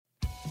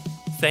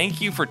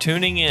Thank you for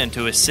tuning in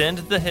to Ascend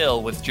the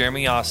Hill with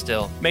Jeremy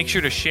Ostill. Make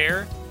sure to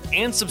share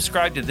and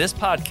subscribe to this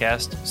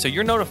podcast so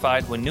you're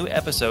notified when new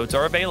episodes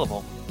are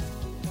available.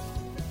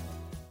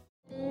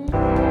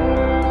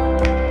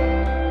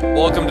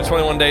 Welcome to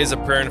 21 Days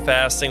of Prayer and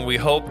Fasting. We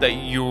hope that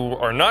you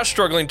are not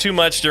struggling too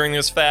much during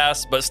this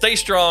fast, but stay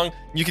strong.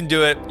 You can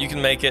do it. You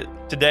can make it.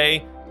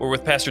 Today, we're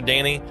with Pastor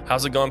Danny.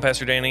 How's it going,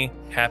 Pastor Danny?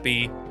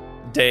 Happy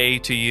day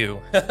to you.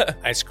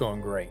 It's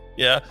going great.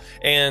 Yeah.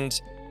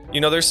 And,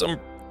 there's some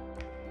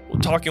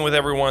talking with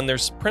everyone.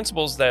 There's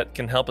principles that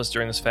can help us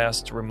during this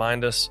fast to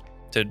remind us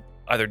to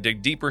either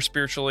dig deeper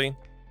spiritually,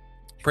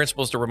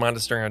 principles to remind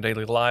us during our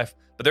daily life.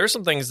 But there are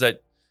some things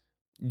that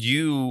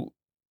you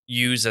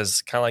use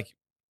as kind of like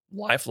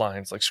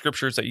lifelines, like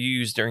scriptures that you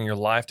use during your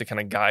life to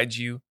kind of guide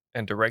you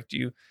and direct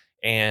you,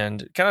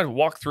 and kind of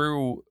walk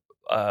through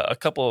a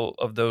couple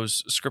of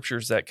those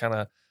scriptures that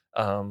kind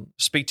of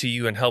speak to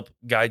you and help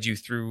guide you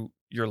through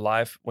your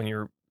life when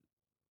you're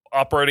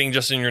operating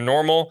just in your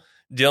normal,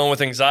 dealing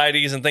with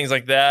anxieties and things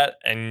like that,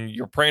 and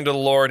you're praying to the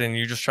Lord and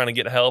you're just trying to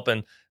get help,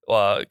 and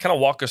kind of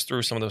walk us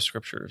through some of those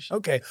scriptures.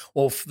 Okay.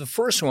 Well, the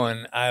first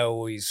one I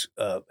always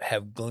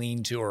have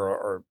gleaned to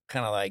or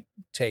kind of like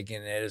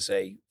taken it as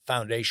a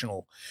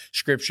foundational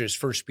scripture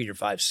is 1 Peter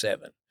 5:7.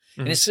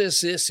 Mm-hmm. And it says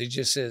this, it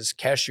just says,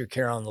 cast your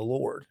care on the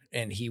Lord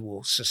and he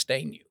will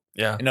sustain you.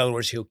 Yeah. In other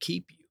words, he'll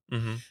keep you.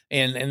 Mm-hmm.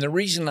 And the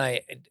reason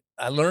I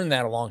learned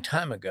that a long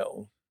time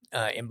ago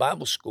in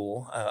Bible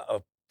school,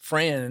 a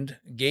friend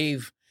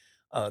gave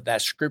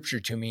that scripture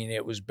to me, and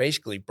it was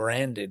basically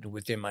branded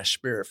within my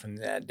spirit from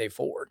that day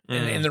forward.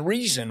 And the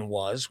reason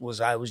was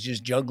I was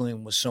just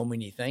juggling with so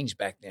many things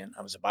back then.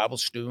 I was a Bible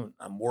student.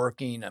 I'm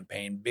working. I'm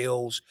paying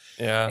bills.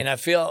 Yeah. And I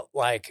felt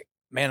like,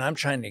 man, I'm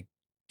trying to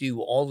do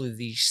all of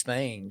these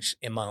things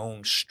in my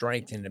own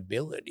strength and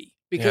ability,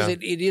 because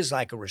it is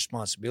like a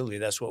responsibility.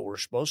 That's what we're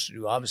supposed to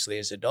do, obviously,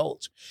 as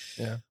adults.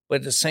 Yeah. But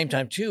at the same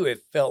time, too,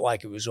 it felt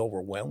like it was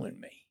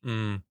overwhelming me.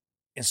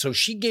 And so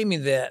she gave me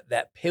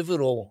that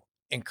pivotal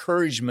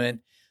encouragement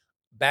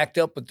backed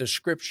up with the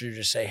scripture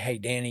to say, hey,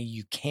 Danny,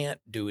 you can't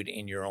do it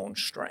in your own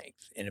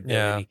strength and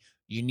ability.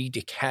 Yeah. You need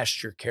to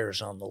cast your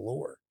cares on the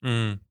Lord.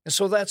 And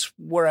so that's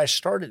where I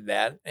started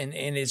that. And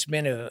it's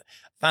been a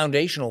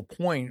foundational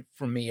point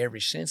for me ever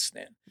since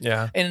then.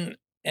 Yeah. And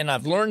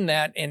I've learned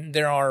that. And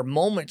there are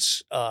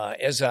moments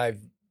as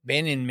I've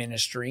been in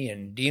ministry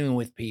and dealing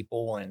with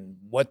people and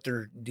what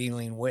they're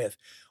dealing with,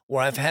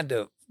 where I've had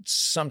to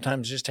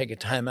sometimes just take a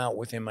time out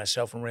within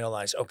myself and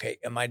realize, okay,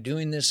 am I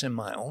doing this in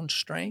my own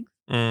strength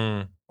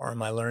or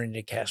am I learning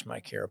to cast my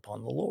care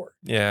upon the Lord?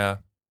 Yeah.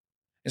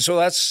 And so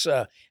that's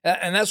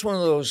one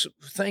of those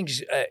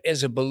things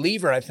as a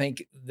believer, I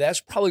think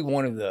that's probably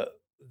one of the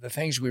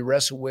things we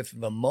wrestle with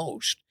the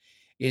most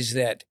is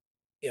that,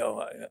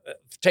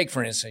 take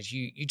for instance,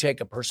 you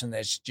take a person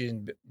that's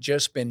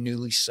just been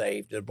newly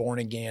saved, they're born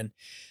again.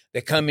 They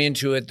come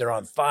into it, they're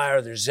on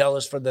fire, they're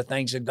zealous for the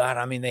things of God.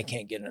 I mean, they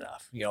can't get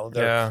enough.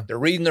 They're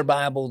reading their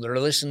Bible, they're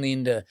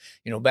listening to,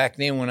 back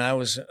then when I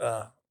was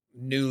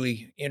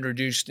newly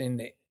introduced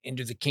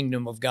into the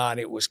kingdom of God,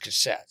 it was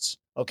cassettes.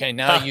 Okay,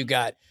 now you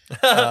got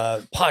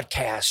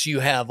podcasts, you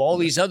have all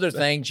these other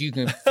things you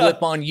can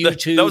flip on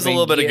YouTube. That was a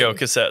little bit ago,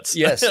 cassettes.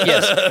 Yes.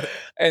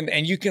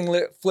 And you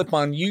can flip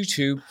on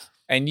YouTube.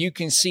 And you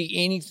can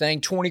see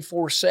anything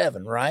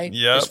 24/7, right?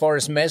 Yeah. As far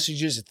as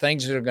messages,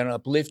 things that are going to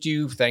uplift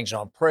you, things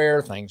on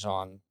prayer, things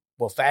on,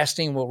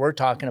 fasting, what we're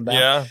talking about.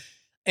 Yeah.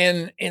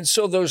 And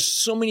so there's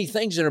so many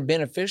things that are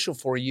beneficial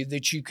for you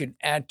that you can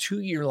add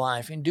to your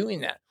life in doing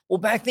that. Well,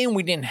 back then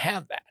we didn't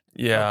have that.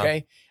 Yeah.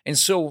 Okay. And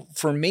so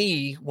for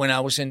me, when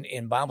I was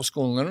in Bible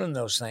school and learning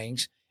those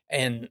things,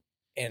 and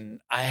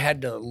I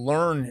had to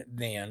learn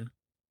then,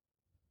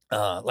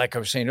 like I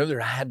was saying earlier,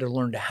 I had to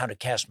learn how to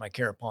cast my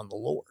care upon the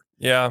Lord.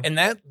 Yeah. And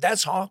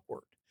that's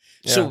awkward.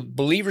 Yeah. So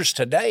believers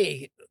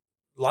today,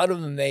 a lot of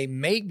them, they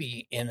may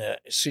be in a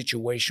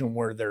situation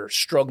where they're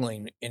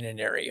struggling in an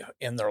area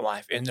in their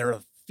life and they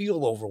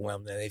feel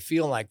overwhelmed and they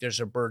feel like there's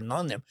a burden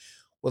on them.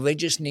 Well, they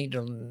just need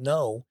to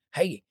know,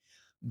 hey,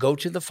 go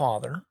to the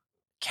Father,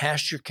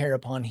 cast your care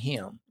upon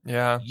him.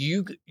 Yeah.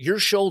 Your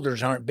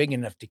shoulders aren't big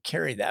enough to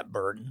carry that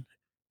burden.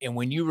 And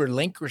when you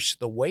relinquish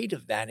the weight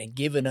of that and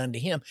give it unto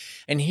him,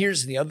 and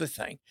here's the other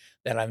thing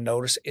that I've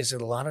noticed is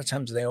that a lot of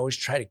times they always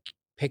try to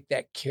pick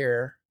that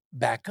care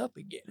back up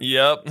again.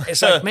 Yep.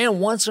 It's like, man,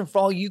 once and for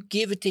all, you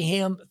give it to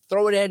him,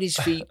 throw it at his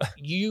feet.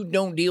 You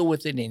don't deal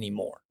with it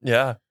anymore.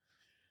 Yeah.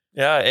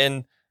 Yeah.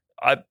 And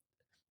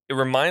it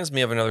reminds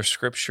me of another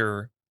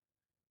scripture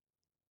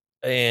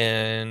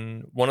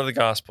in one of the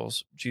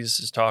Gospels. Jesus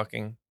is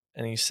talking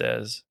and he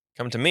says,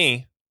 come to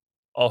me,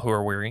 all who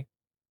are weary,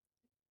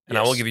 and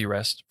I will give you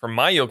rest. For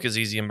my yoke is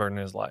easy and burden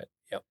is light.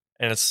 Yep.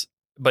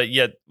 But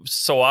yet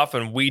so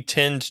often we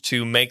tend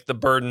to make the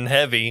burden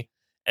heavy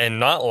and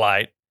not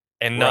light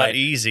and not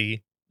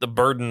easy, the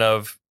burden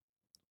of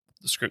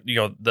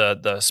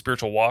the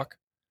spiritual walk.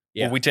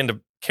 Yeah. We tend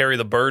to carry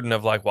the burden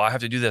of like, well, I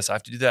have to do this, I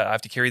have to do that, I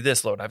have to carry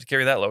this load, I have to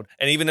carry that load.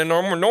 And even in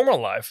normal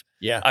life,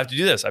 I have to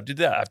do this, I have to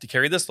do that, I have to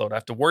carry this load, I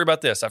have to worry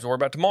about this, I have to worry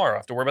about tomorrow, I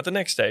have to worry about the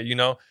next day,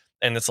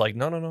 And it's like,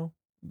 no.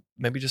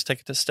 Maybe just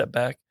take a step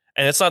back.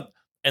 And that's not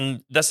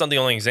the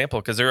only example,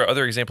 because there are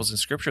other examples in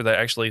Scripture that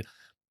actually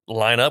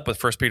line up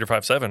with 1 Peter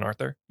 5:7, aren't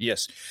there?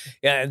 Yes.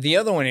 Yeah. The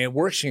other one, it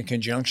works in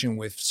conjunction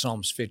with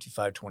Psalms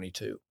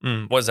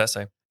 55:22. What does that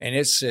say? And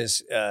it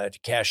says to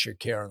cast your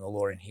care on the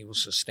Lord and he will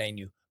sustain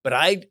you. But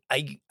I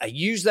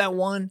use that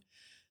one,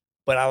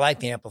 but I like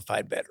the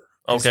Amplified better.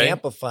 Okay. The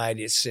Amplified,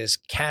 it says,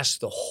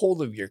 cast the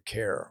whole of your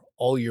care,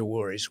 all your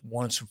worries,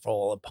 once and for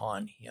all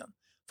upon him,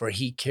 for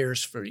he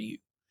cares for you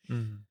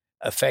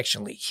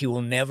affectionately. He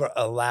will never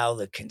allow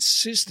the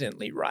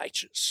consistently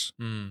righteous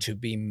to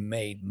be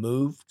made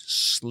moved,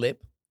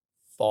 slip,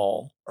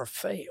 fall, or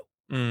fail.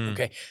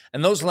 Okay.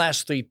 And those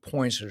last 3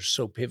 points are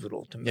so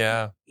pivotal to me.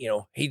 Yeah.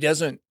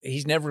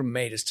 He's never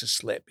made us to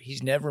slip.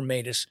 He's never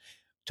made us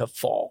to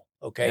fall.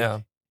 Okay. Yeah.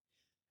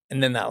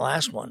 And then that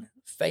last one,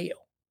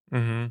 fail.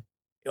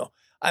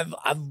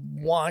 I've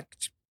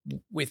walked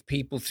with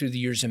people through the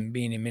years and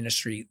being in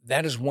ministry.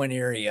 That is one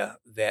area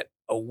that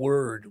a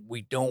word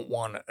we don't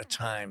want at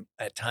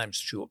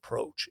times to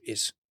approach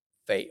is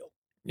fail.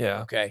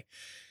 Yeah. Okay.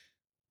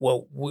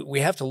 Well, we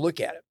have to look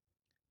at it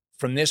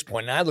from this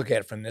point. And I look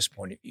at it from this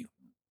point of view.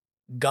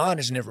 God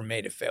has never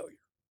made a failure.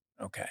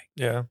 Okay.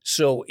 Yeah.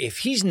 So if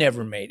he's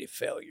never made a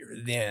failure,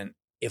 then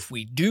if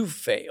we do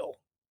fail,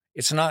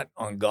 it's not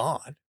on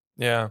God.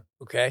 Yeah.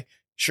 Okay.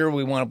 Sure,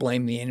 we want to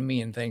blame the enemy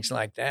and things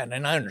like that.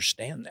 And I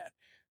understand that.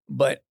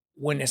 But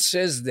when it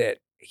says that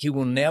he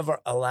will never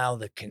allow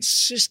the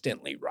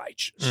consistently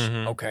righteous.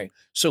 Okay.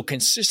 So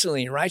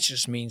consistently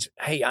righteous means,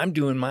 hey, I'm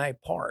doing my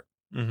part.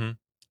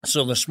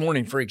 So this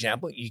morning, for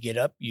example, you get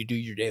up, you do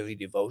your daily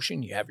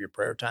devotion, you have your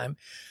prayer time.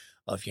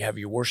 If you have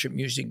your worship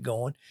music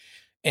going,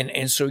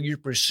 and so you're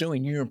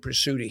in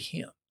pursuit of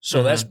him.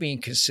 So that's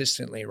being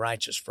consistently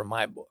righteous for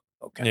my book.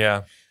 Okay.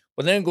 Yeah.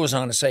 But then it goes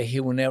on to say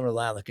he will never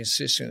allow the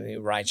consistently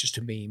righteous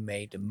to be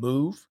made to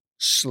move,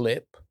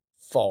 slip,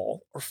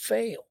 fall, or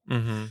fail.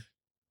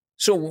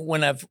 So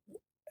when I've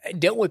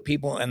dealt with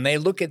people and they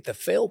look at the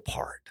fail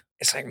part,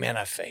 it's like, man,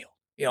 I failed.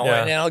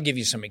 And I'll give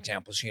you some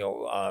examples.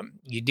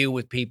 You deal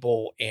with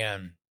people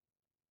and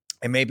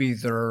maybe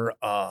they're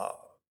a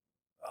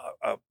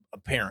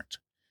parent.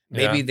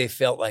 Maybe they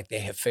felt like they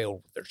have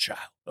failed with their child.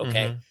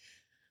 Okay.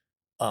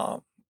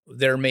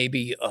 There may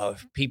be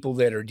people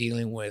that are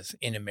dealing with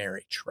in a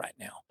marriage right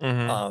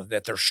now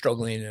that they're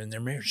struggling in their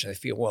marriage. They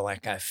feel, well,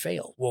 like I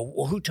failed.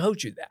 Well, who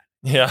told you that?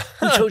 Yeah.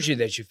 Who told you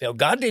that you failed?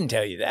 God didn't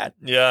tell you that.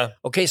 Yeah.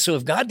 Okay. So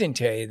if God didn't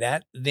tell you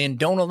that, then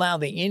don't allow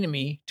the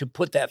enemy to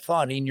put that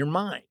thought in your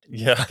mind.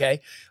 Yeah. Okay.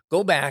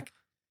 Go back,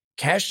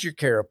 cast your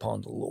care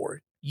upon the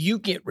Lord. You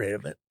get rid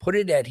of it, put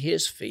it at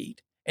his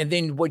feet. And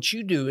then what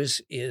you do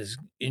is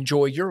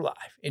enjoy your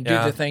life and do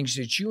the things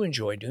that you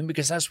enjoy doing,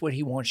 because that's what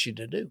he wants you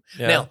to do.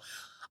 Yeah. Now,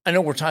 I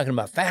know we're talking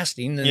about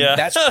fasting, and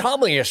that's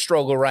probably a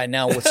struggle right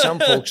now with some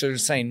folks that are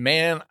saying,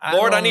 man,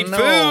 I need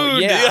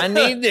food. Yeah, I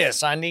need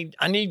this. I need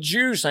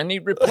juice. I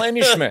need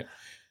replenishment.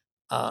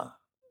 But,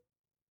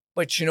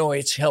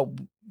 it's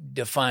helped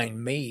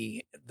define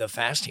me, the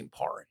fasting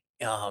part.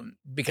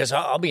 Because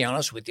I'll be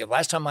honest with you,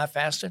 last time I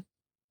fasted,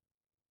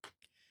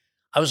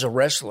 I was a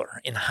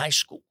wrestler in high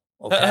school.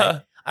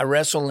 Okay. I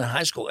wrestled in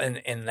high school,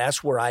 and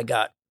that's where I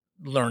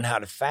learned how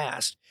to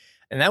fast.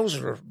 And that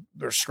was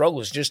their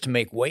struggles just to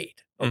make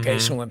weight. Okay.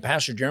 So when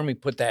Pastor Jeremy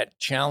put that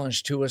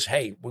challenge to us,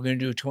 hey, we're going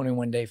to do a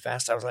 21-day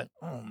fast, I was like,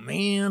 oh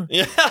man.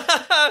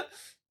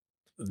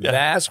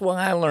 That's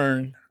why I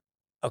learned,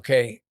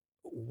 okay,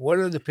 what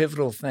are the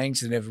pivotal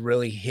things that have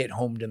really hit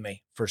home to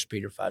me? 1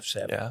 Peter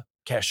 5:7. Yeah.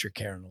 Cast your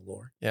care on the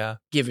Lord. Yeah.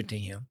 Give it to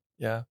him.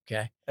 Yeah.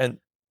 Okay. And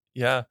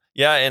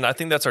and I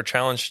think that's our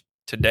challenge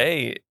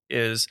today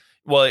is,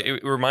 well,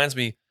 it reminds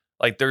me,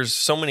 like, there's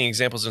so many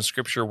examples in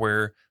Scripture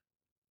where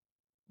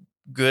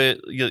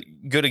good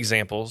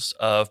examples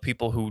of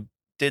people who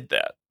did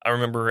that. I don't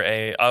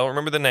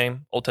remember the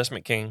name, Old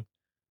Testament king,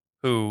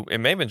 who, it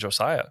may have been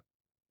Josiah.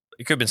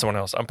 It could have been someone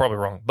else. I'm probably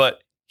wrong.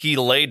 But he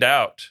laid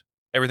out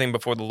everything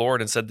before the Lord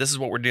and said, this is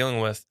what we're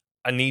dealing with.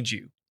 I need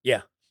you.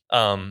 Yeah.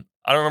 I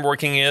don't remember where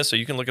king is, so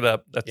you can look it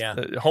up. That's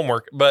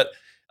homework. But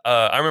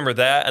I remember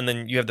that. And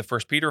then you have the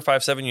 1 Peter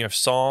 5:7. You have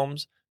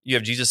Psalms. You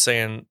have Jesus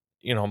saying,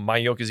 my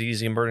yoke is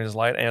easy and burden is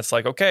light. And it's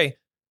like, okay,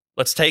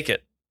 let's take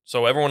it.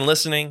 So everyone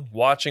listening,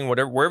 watching,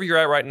 wherever you're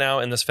at right now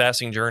in this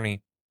fasting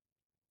journey,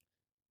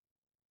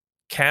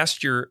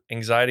 cast your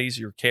anxieties,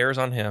 your cares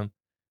on him,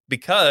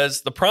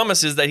 because the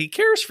promise is that he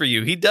cares for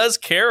you. He does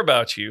care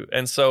about you.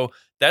 And so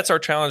that's our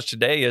challenge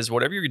today is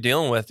whatever you're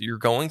dealing with, you're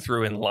going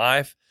through in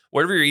life,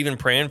 whatever you're even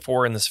praying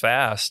for in this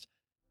fast,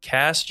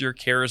 cast your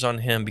cares on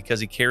him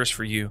because he cares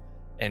for you.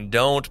 And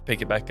don't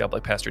pick it back up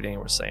like Pastor Danny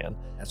was saying.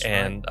 That's right.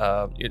 And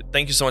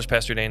thank you so much,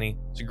 Pastor Danny.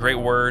 It's a great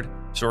word.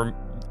 So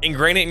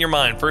ingrain it in your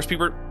mind. 1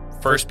 Peter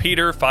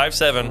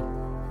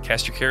 5:7,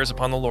 cast your cares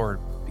upon the Lord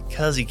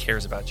because he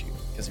cares about you,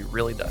 because he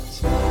really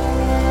does.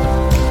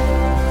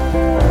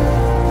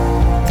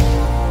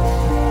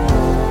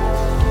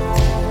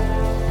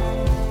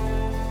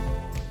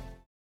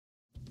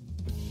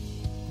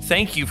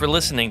 Thank you for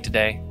listening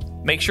today.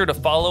 Make sure to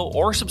follow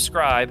or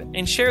subscribe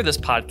and share this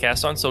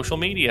podcast on social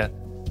media.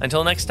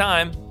 Until next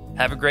time,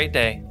 have a great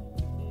day.